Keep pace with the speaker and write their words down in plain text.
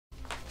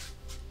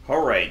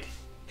Alright,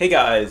 hey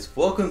guys,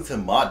 welcome to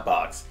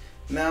Modbox.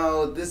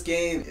 Now, this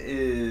game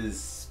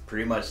is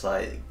pretty much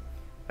like,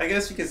 I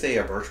guess you could say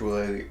a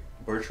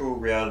virtual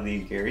reality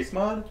Garry's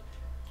mod,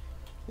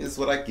 is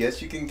what I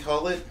guess you can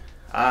call it.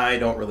 I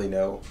don't really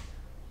know.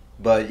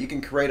 But you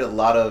can create a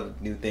lot of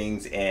new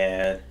things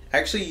and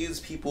actually use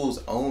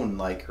people's own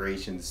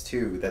creations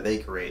too that they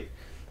create.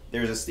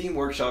 There's a Steam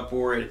workshop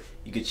for it.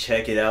 You could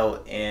check it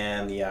out,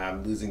 and yeah,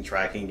 I'm losing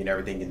tracking and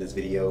everything in this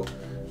video,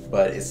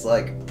 but it's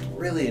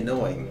really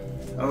annoying.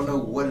 I don't know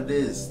what it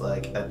is. I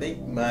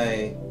think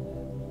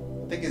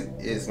it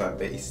is my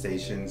base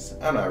stations.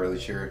 I'm not really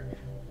sure.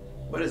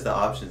 What is the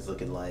options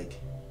looking like?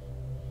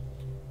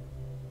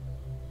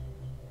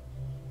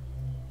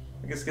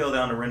 I can scale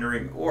down the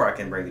rendering, or I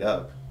can bring it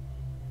up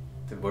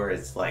to where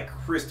it's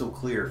crystal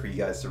clear for you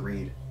guys to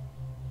read.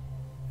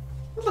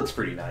 It looks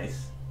pretty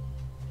nice.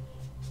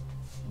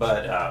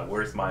 But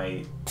where's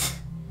my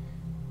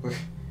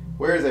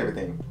where's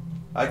everything?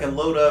 I can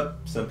load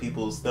up some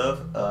people's stuff.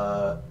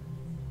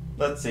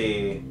 Let's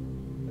see.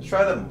 Let's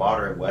try the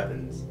modern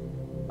weapons.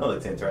 That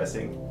looks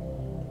interesting.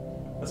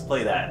 Let's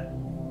play that.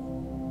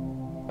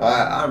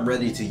 I'm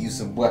ready to use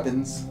some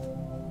weapons.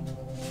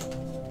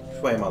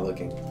 Which way am I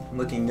looking? I'm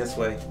looking this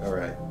way.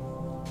 Alright.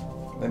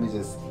 Let me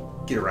just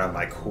get around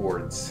my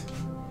cords.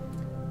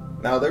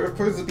 Now there was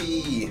supposed to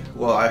be,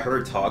 well, I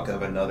heard talk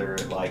of another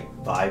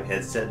Vive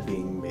headset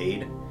being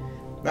made.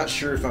 Not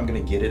sure if I'm gonna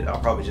get it. I'll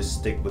probably just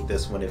stick with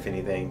this one if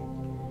anything,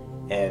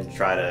 and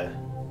try to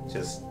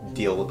just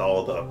deal with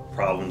all the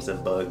problems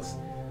and bugs.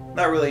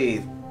 Not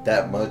really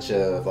that much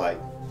of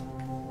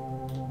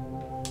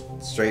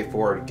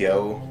straightforward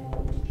go,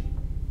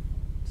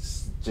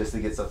 just to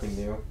get something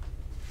new.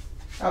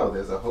 Oh,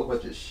 there's a whole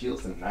bunch of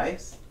shields and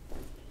knives.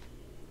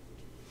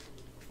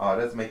 Oh,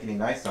 it doesn't make any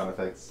knife sound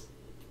effects.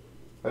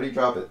 How do you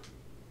drop it?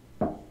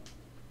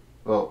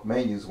 Well,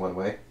 menu's one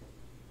way.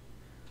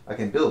 I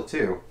can build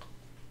too.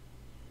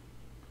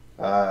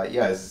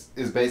 Yeah,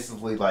 it's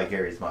basically like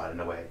Garry's mod in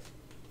a way.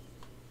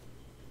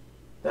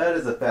 That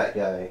is a fat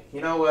guy. You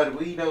know what?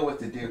 We know what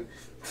to do.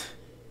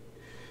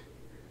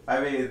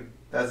 I mean,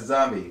 that's a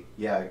zombie.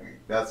 Yeah,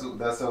 that's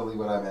totally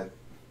what I meant.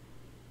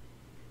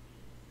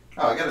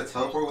 Oh, I gotta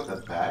teleport with the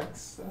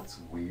bags? That's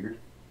weird.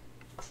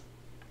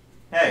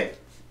 Hey.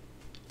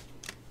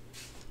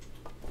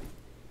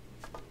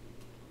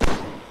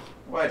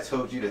 Well, I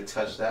told you to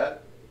touch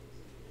that.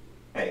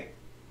 Hey,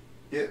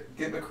 get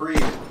McCree.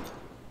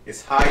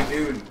 It's high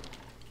noon.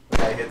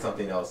 Okay, I hit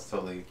something else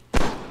totally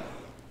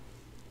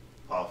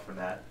off from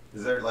that.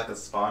 Is there a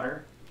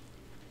spawner?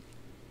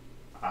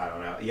 I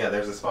don't know. Yeah,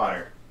 there's a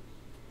spawner.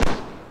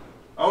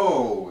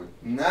 Oh,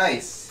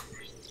 nice.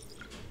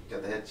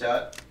 Got the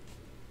headshot.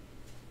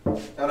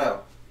 Oh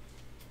no.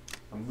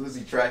 I'm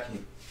losing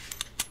tracking.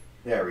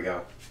 There we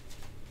go.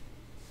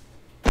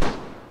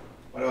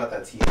 What about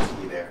that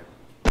TNT there?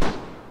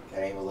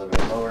 Okay, aim a little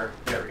bit lower.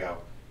 There we go.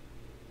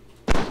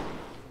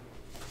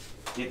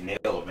 Get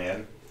nailed,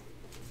 man.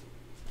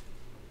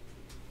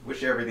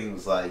 Wish everything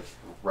was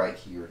right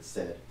here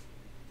instead.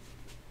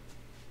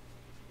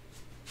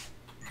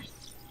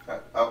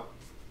 Oh.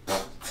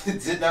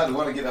 Did not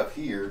want to get up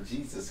here.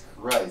 Jesus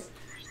Christ.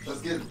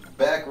 Let's get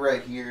back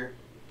right here.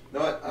 You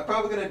know what? I'm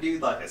probably going to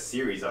do a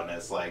series on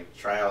this.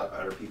 Try out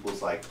other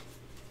people's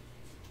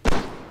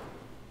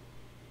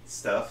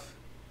stuff.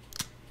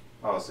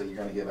 Oh, so you're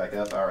going to get back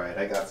up? Alright,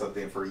 I got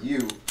something for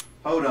you.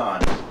 Hold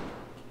on.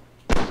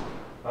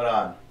 Hold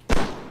on.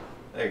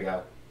 There you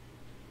go.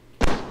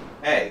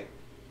 Hey.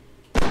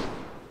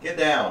 Get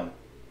down.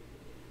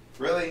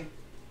 Really?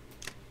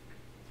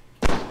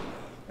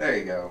 There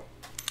you go.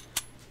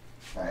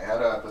 Alright, how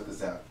do I put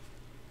this out?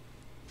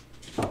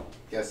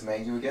 Guess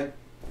menu again?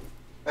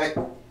 Hey!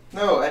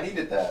 No, I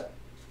needed that.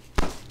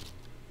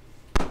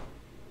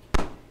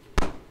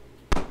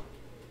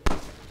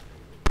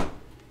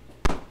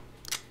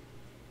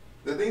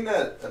 The thing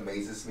that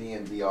amazes me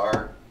in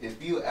VR,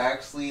 if you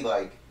actually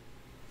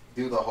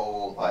do the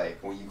whole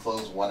when you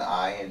close one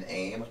eye and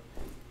aim,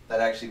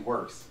 that actually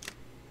works.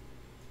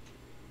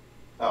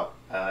 Oh,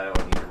 I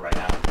don't need it right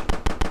now.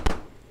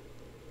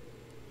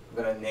 I'm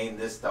gonna name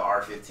this the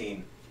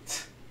R15.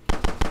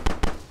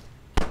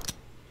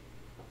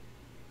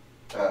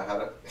 How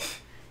to?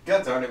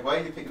 God darn it! Why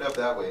did you pick it up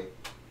that way?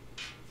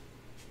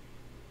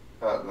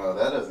 No,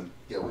 that doesn't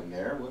go in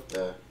there. What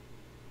the?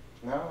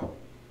 No.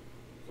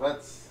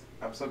 Let's.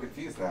 I'm so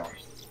confused now.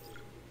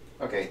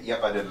 Okay,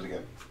 yep, I did it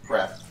again.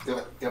 Crap.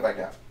 Go back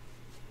down.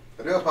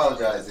 I do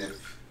apologize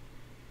if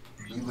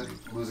you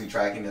losing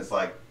tracking is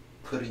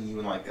putting you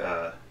in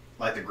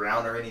the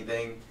ground or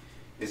anything.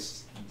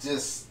 It's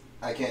just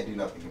I can't do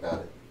nothing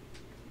about it.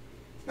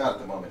 Not at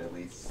the moment, at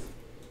least.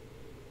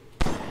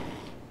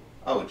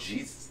 Oh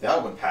Jesus,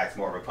 that one packs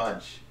more of a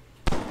punch.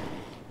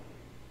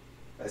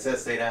 I said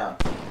stay down.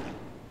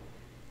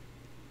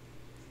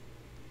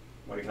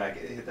 What, can I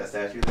hit that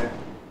statue there?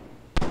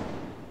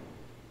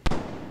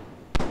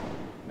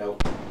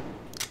 Nope.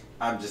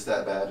 I'm just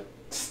that bad.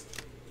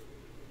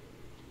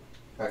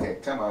 Okay,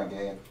 come on,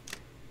 game.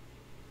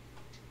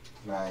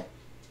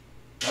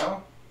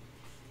 No?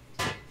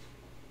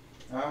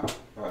 Oh,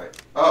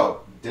 alright.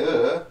 Oh,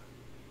 duh.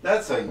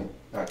 That's how you...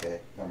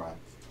 Okay, never mind.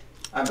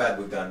 I'm bad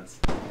with guns.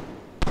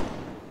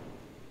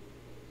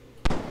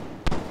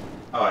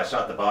 Oh, I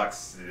shot the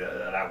box.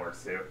 That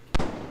works too.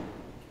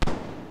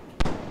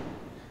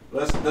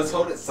 Let's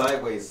hold it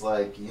sideways,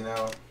 like, you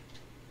know.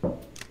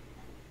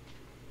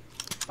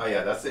 Oh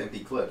yeah, that's the empty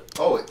clip.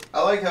 Oh,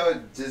 I like how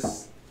it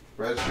just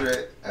registered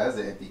it as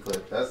an empty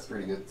clip. That's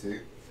pretty good too.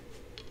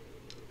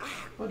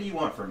 What do you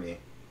want from me?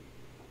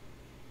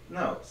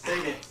 No,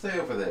 stay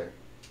over there.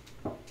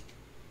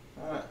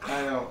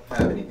 I don't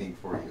have anything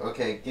for you.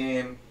 Okay,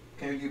 game,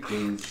 can you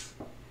please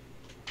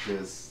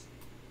just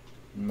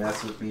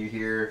mess with me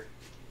here?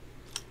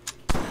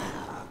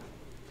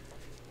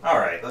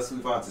 Alright, let's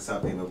move on to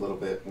something a little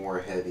bit more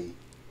heavy.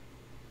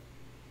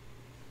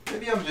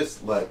 Maybe I'm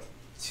just like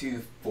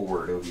too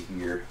forward over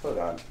here. Hold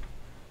on.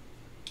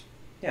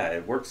 Yeah,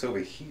 it works over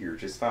here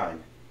just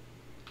fine.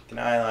 Can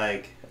I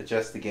like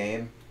adjust the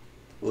game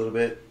a little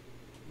bit?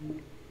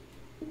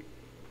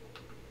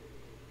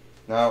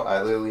 No,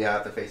 I literally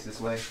have to face this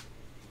way.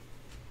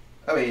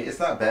 I mean, it's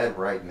not bad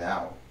right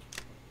now.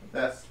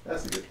 That's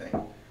a good thing.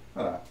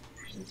 Hold on.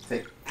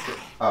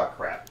 Oh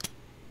crap.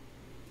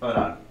 Hold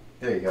on.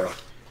 There you go.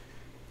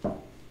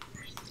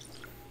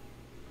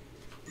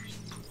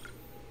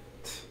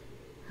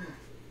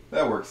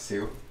 That works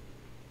too.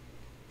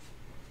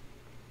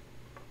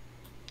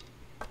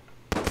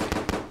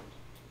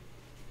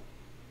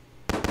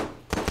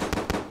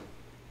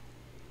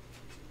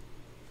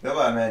 Come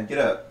on, man, get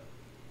up.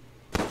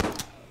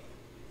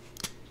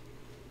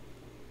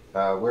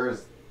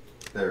 Where's...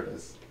 There it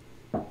is.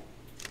 Put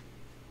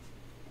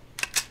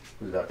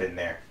it up in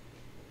there.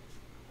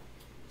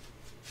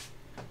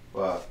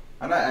 Well,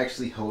 I'm not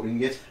actually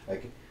holding it. I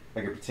can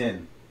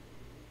pretend.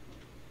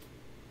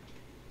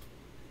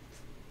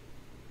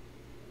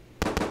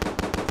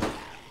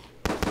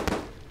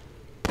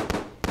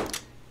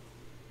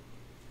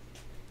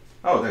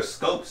 Oh, there's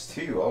scopes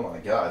too. Oh my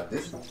god.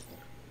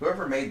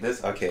 Whoever made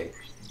this... Okay.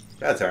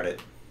 That's hard it.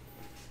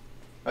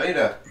 I need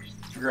to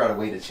figure out a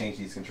way to change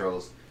these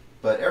controls.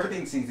 But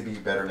everything seems to be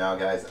better now,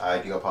 guys. I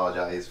do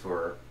apologize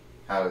for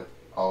how it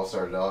all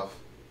started off.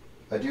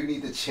 I do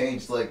need to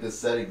change like the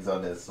settings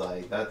on this.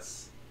 Like,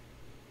 that's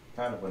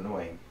kind of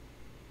annoying.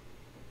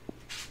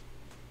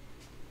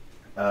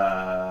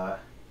 Oh,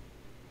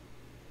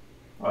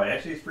 it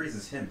actually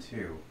freezes him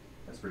too.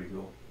 That's pretty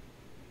cool.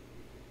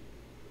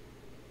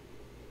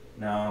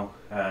 No,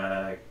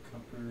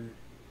 comfort.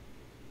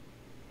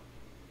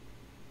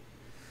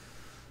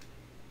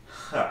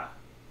 Huh.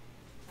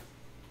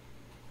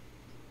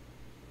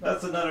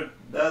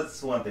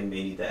 That's one thing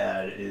they need to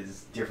add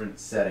is different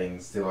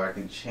settings so I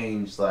can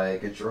change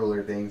like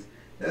controller things.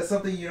 That's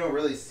something you don't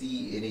really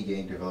see any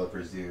game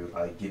developers do,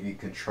 like give you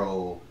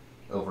control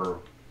over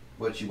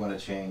what you want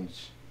to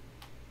change.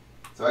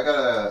 So I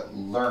gotta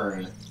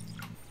learn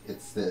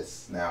it's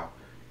this now.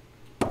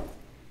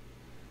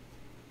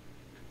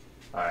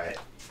 Alright.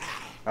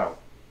 Oh.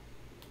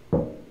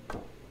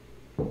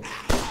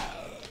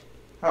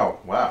 Oh,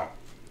 wow.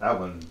 That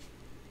one.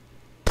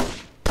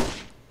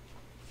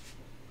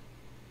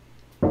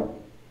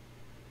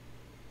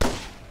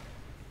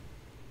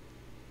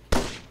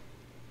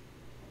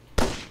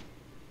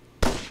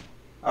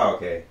 Oh,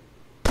 okay.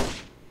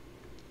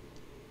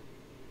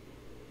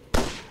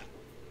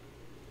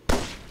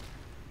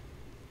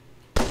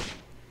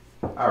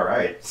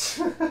 Alright.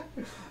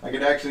 I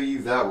can actually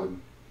use that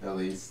one, at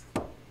least.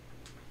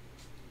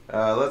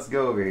 Let's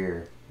go over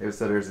here.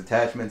 So there's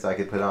attachments I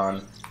could put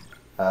on.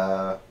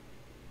 I'm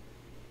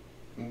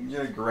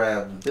gonna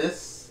grab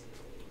this.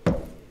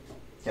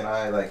 Can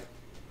I like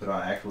put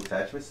on actual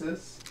attachments to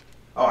this?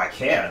 Oh, I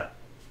can.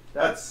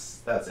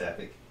 That's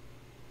epic.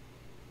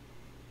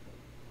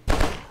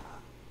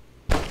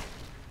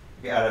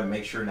 I gotta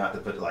make sure not to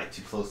put it like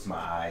too close to my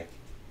eye,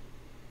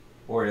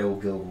 or it will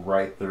go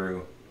right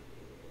through.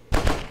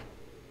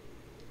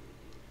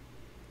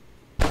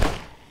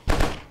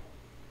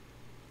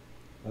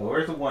 Oh,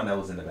 where's the one that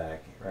was in the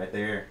back? Right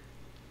there.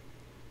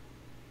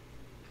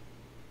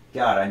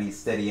 God, I need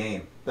steady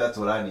aim. That's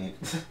what I need.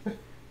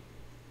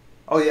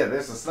 Oh yeah,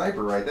 there's a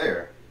sniper right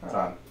there. Hold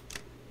on.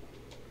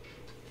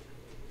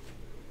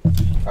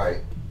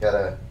 Alright,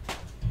 gotta...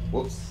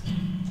 Whoops.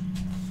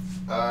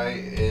 I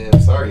am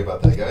sorry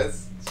about that,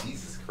 guys.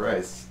 Jesus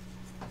Christ.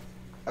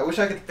 I wish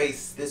I could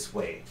face this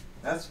way.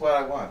 That's what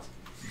I want.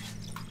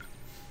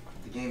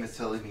 The game is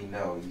telling me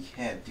no, you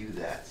can't do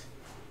that.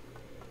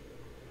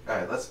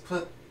 Alright, let's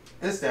put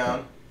this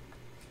down.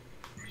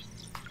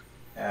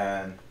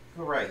 And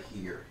go right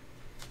here.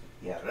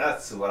 Yeah,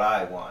 that's what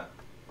I want.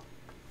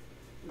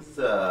 This is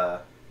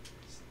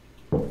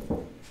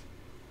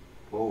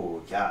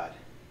oh God.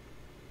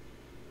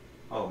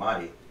 Oh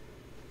Marty.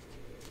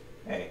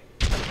 Hey.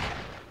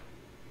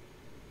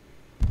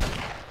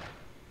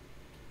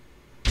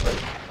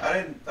 Wait,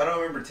 I don't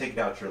remember taking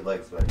out your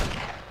legs, buddy.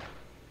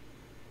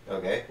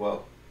 Okay,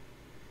 well.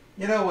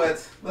 You know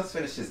what? Let's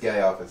finish this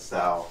guy off in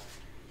style.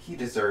 He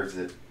deserves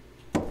it.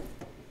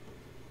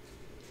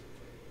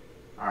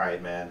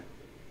 Alright, man.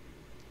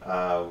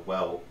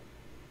 Well,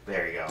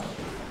 There you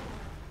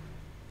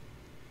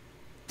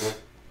go.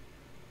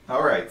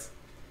 Alright.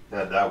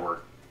 That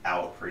worked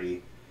out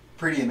pretty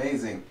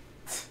amazing.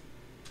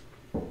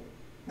 You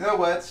know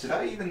what? Should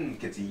I even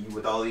continue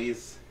with all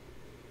these?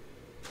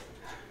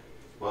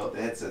 Well,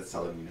 the headset's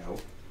telling me no.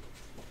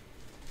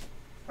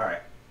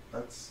 Alright.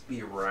 Let's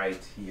be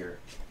right here.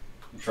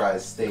 Try to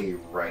stay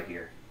right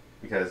here.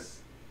 Because,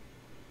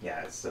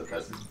 yeah, it still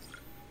doesn't.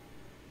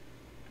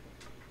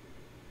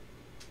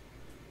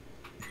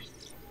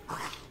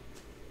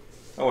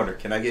 I wonder,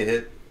 can I get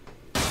hit?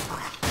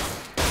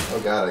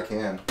 Oh god, I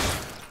can.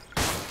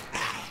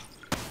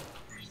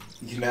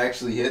 You can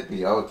actually hit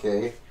me,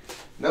 okay.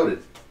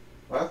 Noted.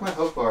 Why is my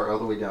health bar all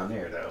the way down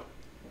there, though?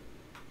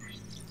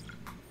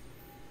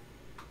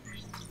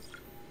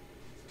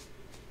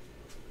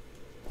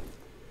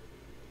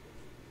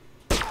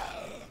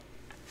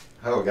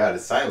 Oh god,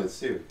 it's silenced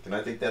too. Can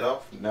I take that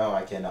off? No,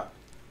 I cannot.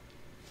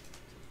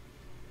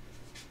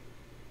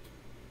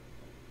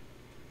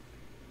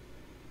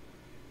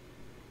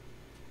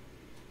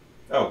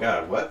 Oh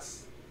god, what?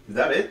 Is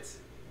that it?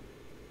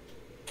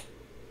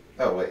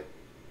 Oh wait.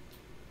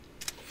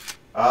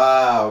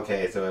 Ah,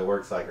 okay, so it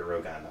works like a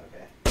real gun, okay.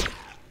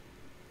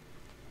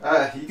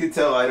 You can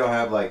tell I don't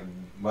have like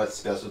much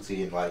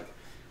specialty in like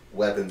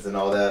weapons and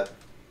all that.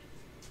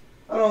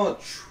 I don't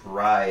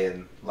try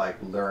and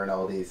like learn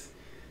all these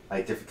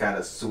like different kind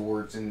of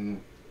swords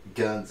and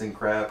guns and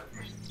crap.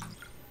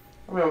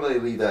 I'm gonna really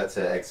leave that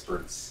to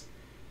experts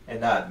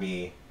and not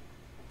me.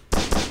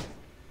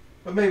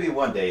 But maybe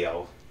one day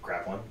I'll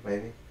grab one,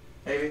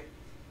 maybe.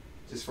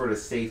 Just for the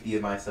safety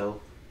of myself.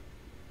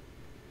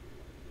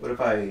 What if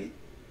I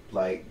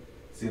like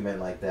zoom in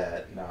like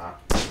that? Nah.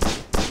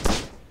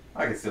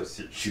 I can still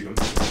shoot him.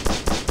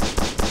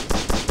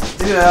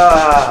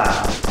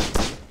 Yeah.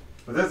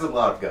 But there's a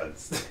lot of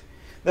guns.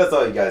 That's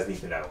all you guys need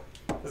to know.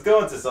 Let's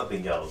go into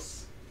something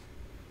else.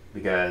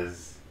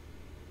 Because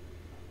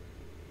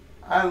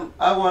I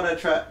want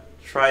to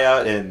try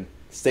out and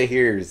stay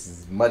here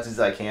as much as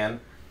I can.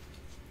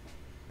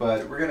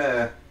 But we're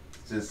gonna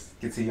just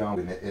continue on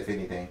with it, if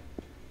anything.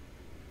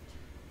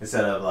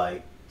 Instead of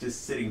like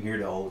just sitting here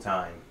the whole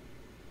time.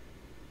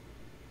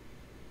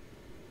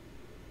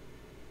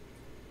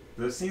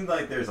 It seems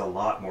like there's a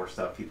lot more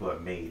stuff people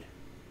have made.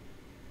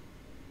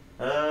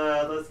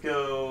 Let's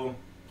go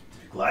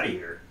to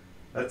Gladiator.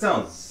 That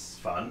sounds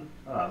fun.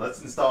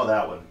 Let's install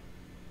that one.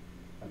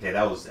 Okay,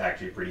 that was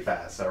actually pretty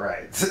fast.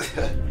 Alright.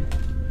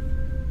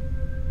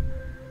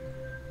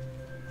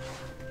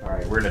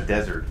 Alright, we're in a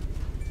desert.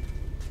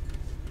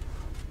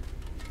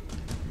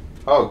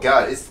 Oh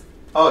god, it's...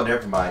 Oh,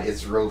 never mind.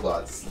 It's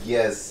robots.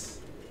 Yes.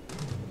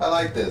 I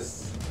like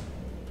this.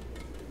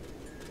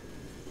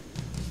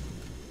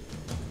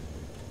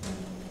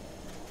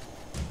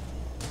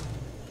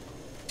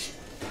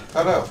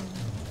 Oh no.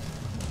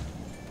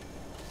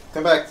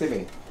 Come back to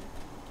me.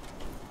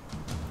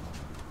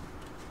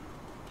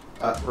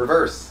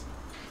 Reverse.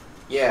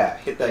 Yeah,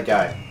 hit that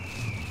guy.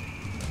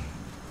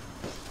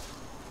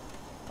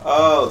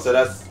 Oh, so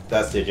that's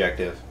the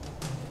objective.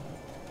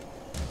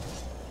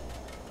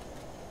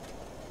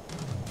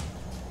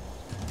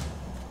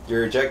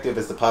 Your objective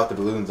is to pop the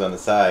balloons on the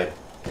side.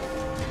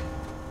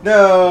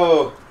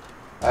 No!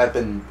 I've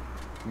been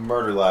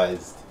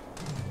murderized.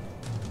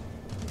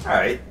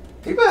 Alright.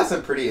 People have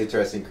some pretty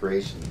interesting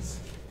creations.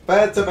 If I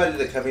had somebody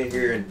to come in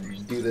here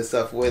and do this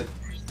stuff with,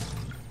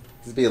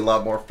 this would be a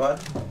lot more fun.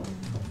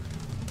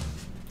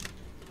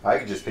 I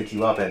could just pick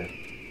you up and...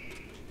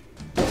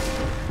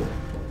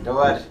 You know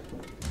what?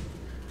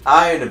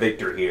 I am the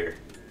victor here.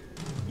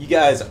 You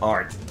guys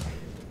aren't.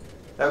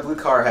 That blue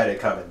car had it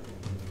coming.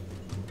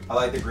 I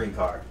like the green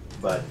car,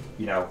 but,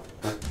 you know,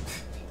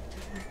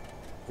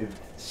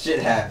 shit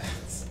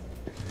happens.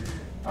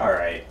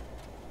 Alright.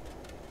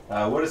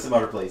 What are some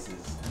other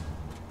places?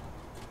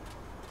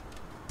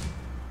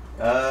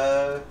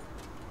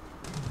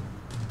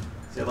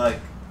 So like,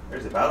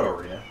 there's a battle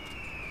arena.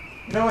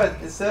 You know what?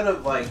 Instead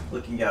of like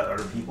looking at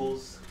other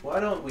people's, why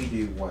don't we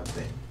do one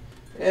thing?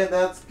 And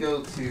that's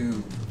go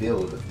to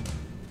build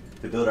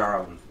our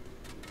own.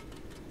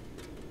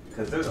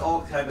 Because there's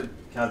all kinds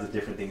of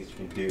different things you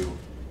can do.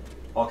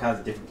 All kinds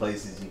of different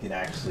places you can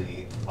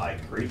actually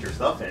like create your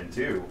stuff in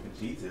too.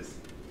 Jesus.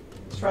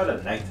 Let's try it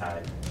at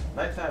nighttime.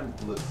 Nighttime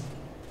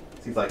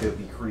seems like it would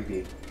be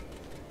creepy.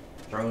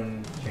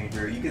 Drone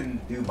changer. You can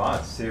do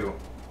mods too.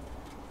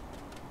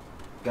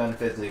 Gun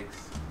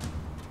physics.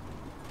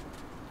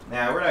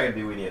 Nah, we're not gonna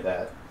do any of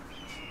that.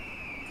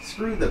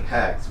 Screw the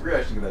packs. We're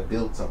actually gonna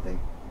build something.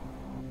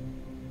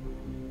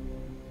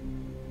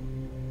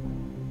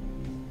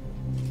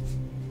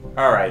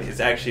 Alright, it's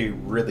actually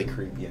really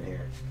creepy in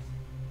here.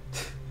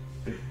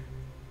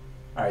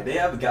 Alright, they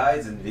have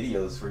guides and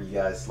videos for you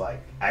guys to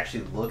like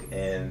actually look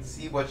and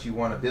see what you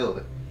want to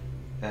build.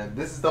 And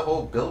this is the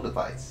whole build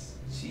device.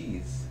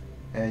 Jeez.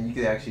 And you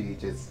can actually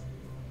just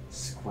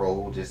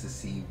scroll just to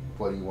see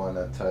what you want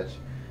to touch.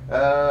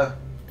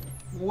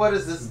 What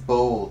is this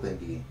bowl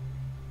thingy?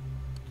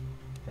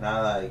 And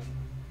I like...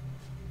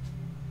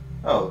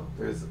 Oh,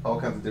 there's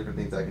all kinds of different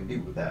things I can do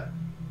with that.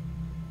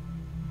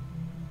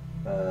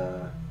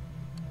 Uh,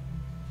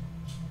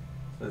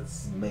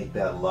 let's make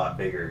that a lot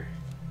bigger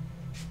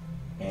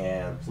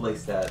and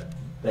place that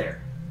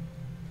there.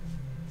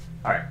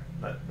 All right,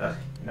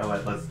 you know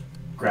what? Let's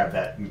grab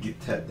that and get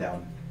that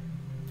down.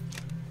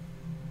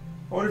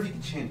 I wonder if you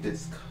can change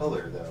this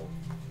color though.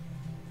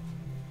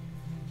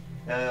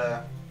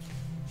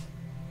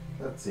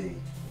 Let's see.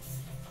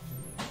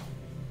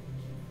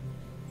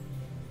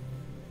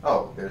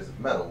 Oh, there's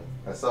metal.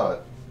 I saw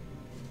it.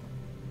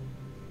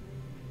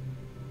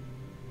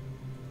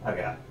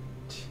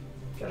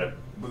 Gotta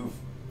move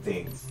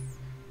things.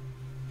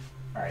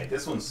 Alright,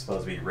 this one's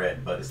supposed to be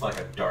red, but it's like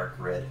a dark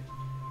red.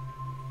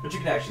 But you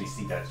can actually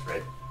see that it's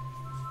red.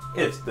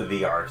 If the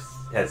VR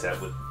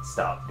headset would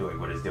stop doing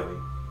what it's doing.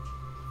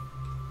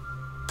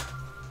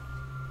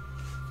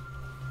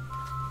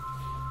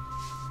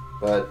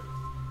 But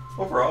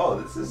overall,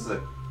 this is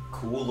a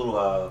cool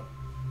little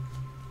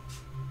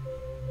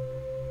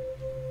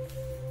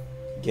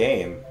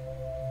game.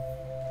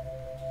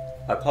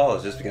 I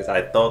paused just because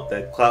I thought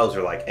that clouds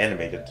were like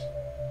animated.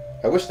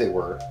 I wish they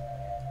were,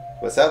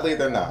 but sadly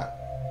they're not.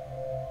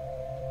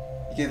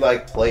 You could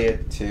like play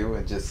it too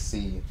and just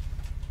see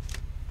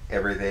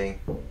everything.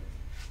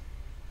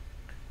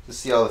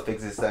 Just see all the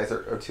fixes that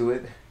are to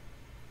it.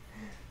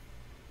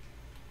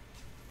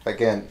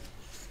 Again,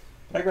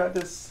 can I grab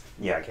this?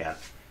 Yeah, I can.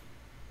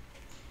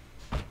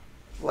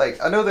 Like,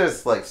 I know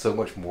there's like so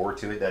much more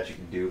to it that you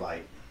can do,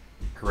 like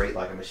create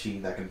like a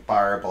machine that can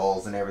fire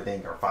balls and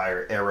everything, or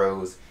fire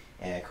arrows,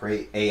 and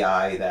create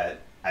AI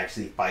that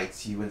actually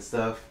fights you and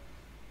stuff.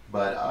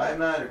 But I'm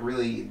not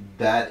really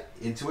that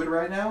into it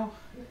right now.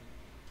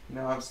 You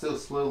know, I'm still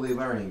slowly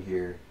learning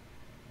here.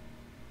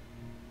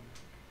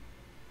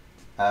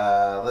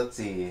 Let's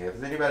see.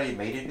 Has anybody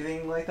made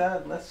anything like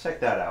that? Let's check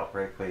that out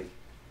right quick.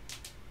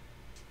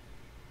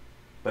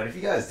 But if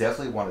you guys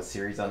definitely want a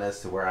series on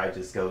this to where I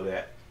just go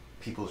to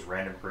people's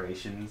random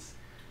creations,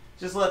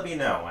 just let me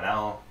know and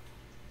I'll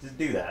just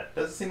do that.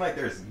 Doesn't seem like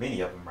there's many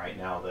of them right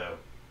now though.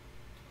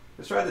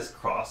 Let's try this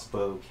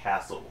crossbow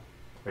castle.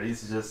 Are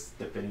these just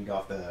defending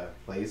off the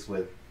place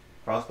with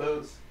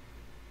crossbows?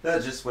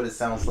 That's just what it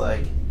sounds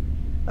like.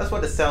 That's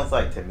what it sounds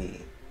like to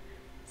me.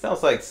 It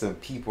sounds like some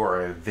people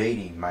are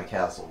invading my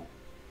castle,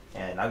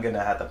 and I'm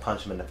gonna have to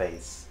punch them in the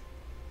face.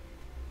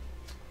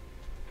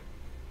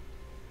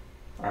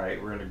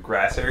 Alright, we're in a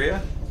grass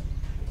area.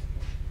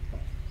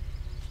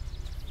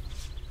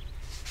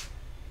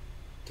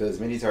 To as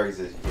many targets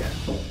as you can.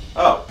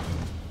 Oh!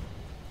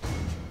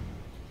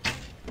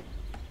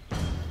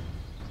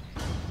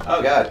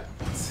 Oh god.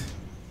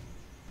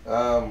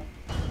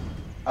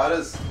 How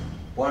does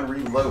one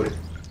reload it?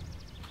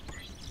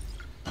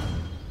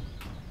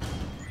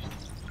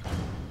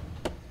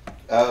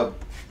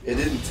 It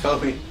didn't tell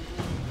me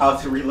how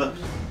to reload.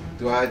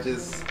 Do I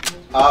just...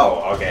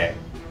 Oh, okay.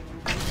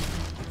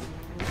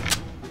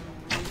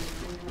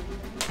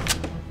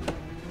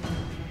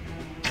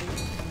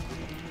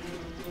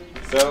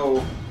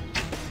 So,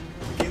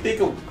 if you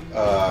think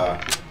a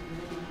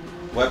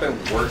weapon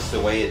works the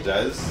way it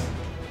does,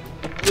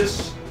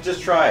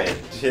 just try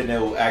it, and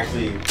it'll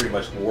actually pretty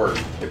much work.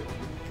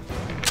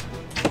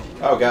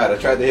 Oh god, I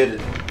tried to hit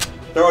it.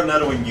 Throw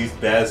another one, you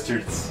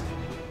bastards.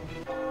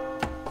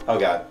 Oh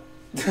god.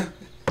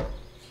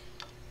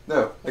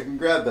 No, I can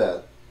grab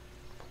that.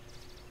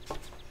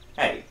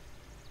 Hey,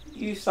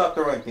 you stop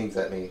throwing things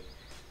at me.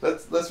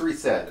 Let's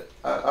reset.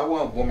 I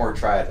want one more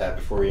try at that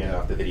before we end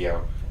off the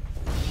video.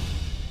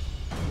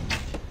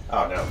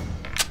 Oh no.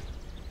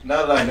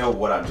 Now that I know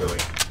what I'm doing.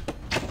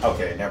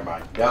 Okay, never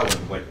mind. That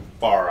one went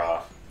far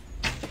off.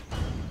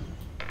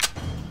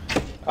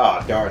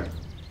 Ah, darn.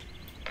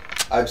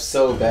 I'm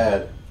so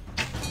bad.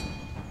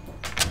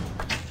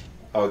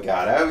 Oh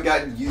god, I haven't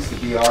gotten used to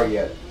VR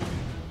yet.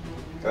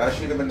 Can I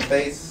shoot him in the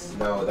face?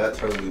 No, that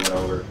totally went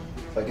over.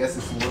 So I guess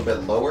it's a little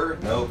bit lower?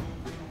 Nope.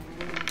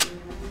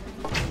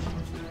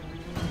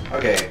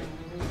 Okay.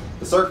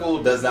 The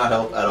circle does not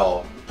help at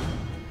all.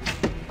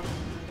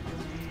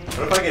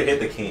 What if I could hit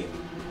the king?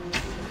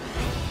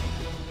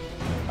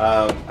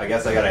 I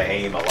guess I gotta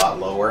aim a lot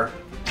lower.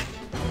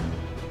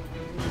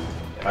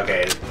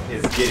 Okay,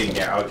 it's getting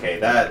there. Okay,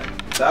 that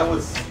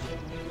was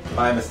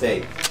my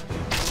mistake.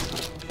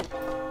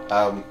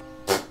 That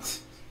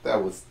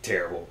was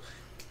terrible.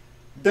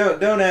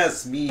 Don't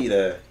ask me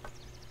to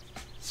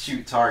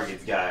shoot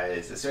targets,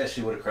 guys,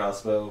 especially with a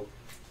crossbow.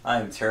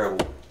 I'm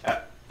terrible.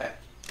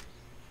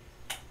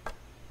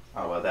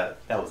 Oh well, that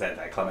was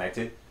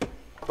anticlimactic.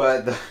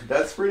 But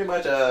that's pretty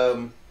much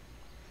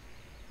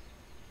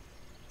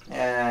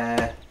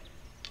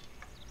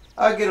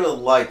I'll give it a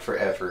like for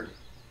effort.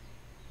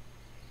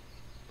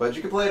 But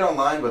you can play it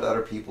online with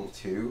other people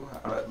too.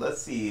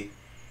 Let's see.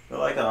 I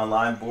like an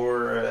online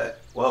board.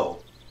 Whoa.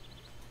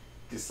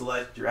 You can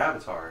select your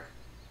avatar.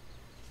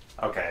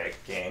 Okay,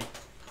 game.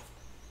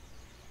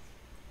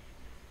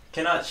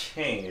 Cannot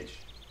change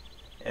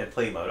in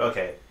play mode.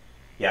 Okay.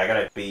 Yeah, I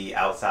gotta be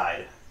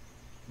outside.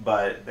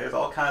 But there's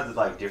all kinds of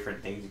like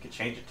different things you can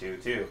change it to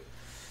too.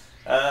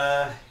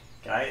 Can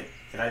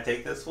I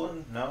take this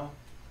one? No?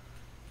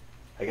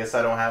 I guess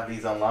I don't have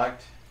these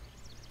unlocked.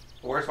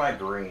 Where's my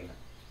green?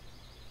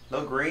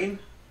 No green?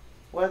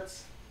 What?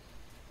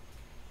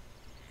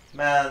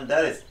 Man,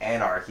 that is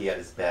anarchy at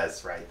its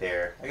best right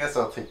there. I guess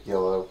I'll take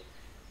yellow.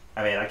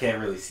 I mean, I can't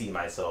really see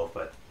myself,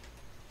 but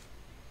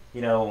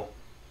you know,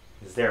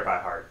 it's there by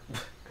heart.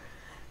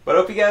 But I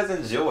hope you guys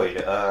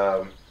enjoyed.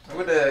 I'm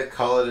gonna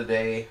call it a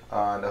day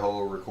on the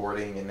whole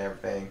recording and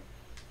everything,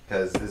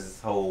 because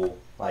this whole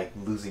like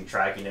losing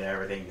tracking and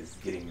everything is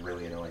getting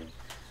really annoying.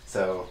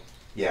 So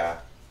yeah,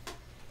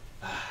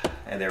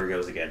 and there it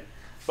goes again.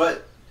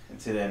 But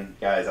until then,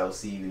 guys, I'll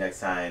see you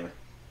next time.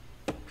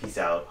 Peace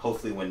out.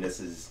 Hopefully when this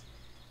is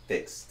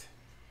fixed.